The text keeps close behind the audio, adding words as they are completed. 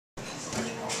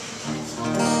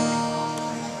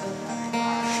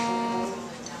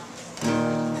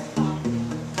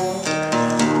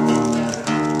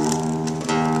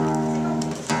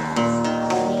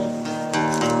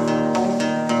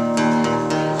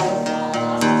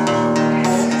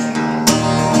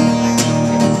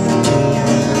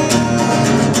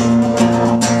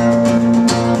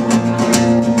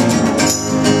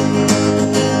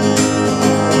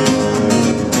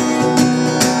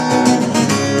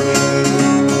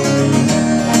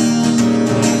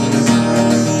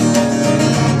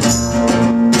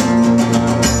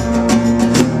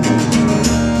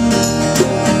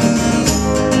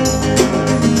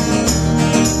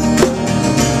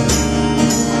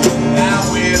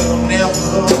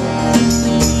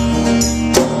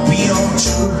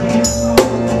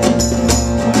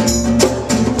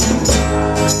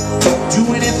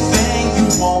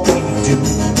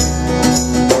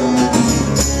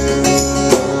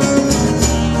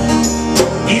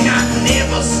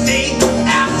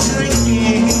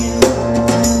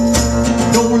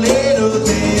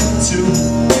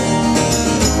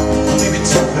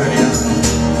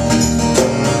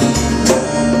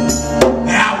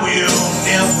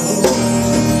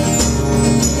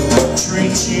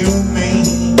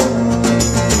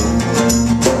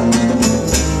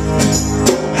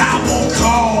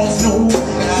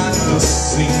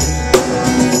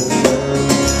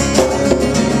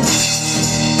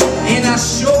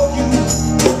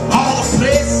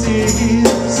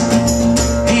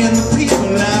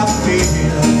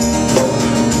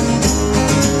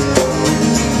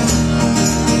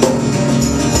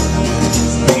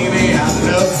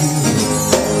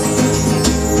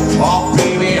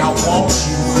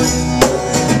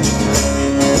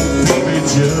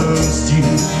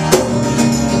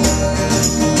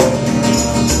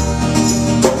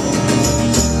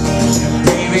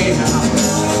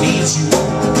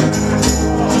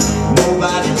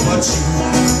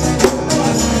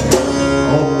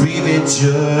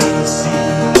just you.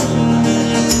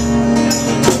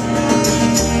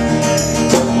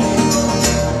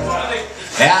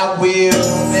 I will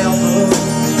never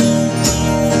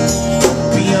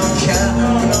be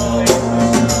unkind.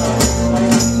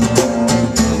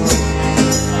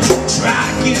 Try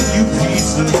to give you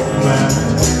peace of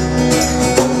mind.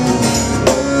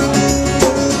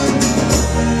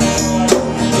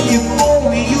 If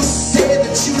only you said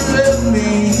that you love me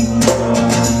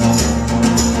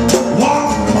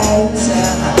one more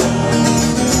time.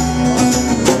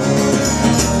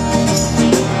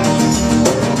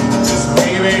 Just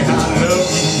baby, I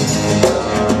love you.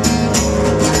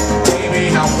 Baby,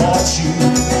 I want you.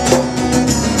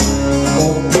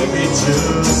 Oh baby,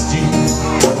 just you.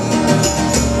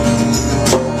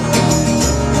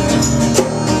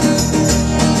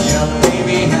 Yeah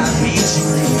baby, I need you.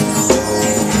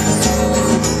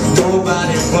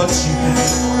 Nobody but you.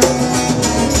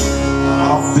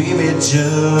 Oh baby,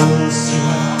 just you.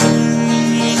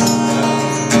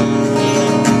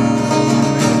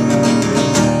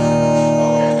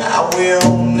 I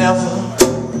will never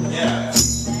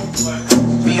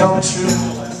be untrue.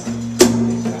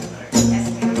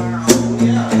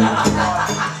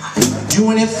 Do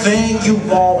anything you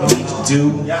want me to do.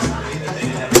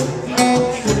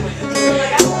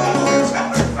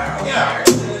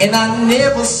 And I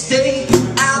never stay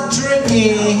out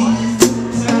drinking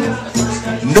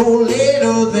no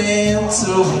later than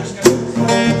 2.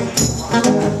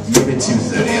 Maybe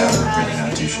 2:30. I'm drinking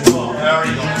out too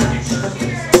sure.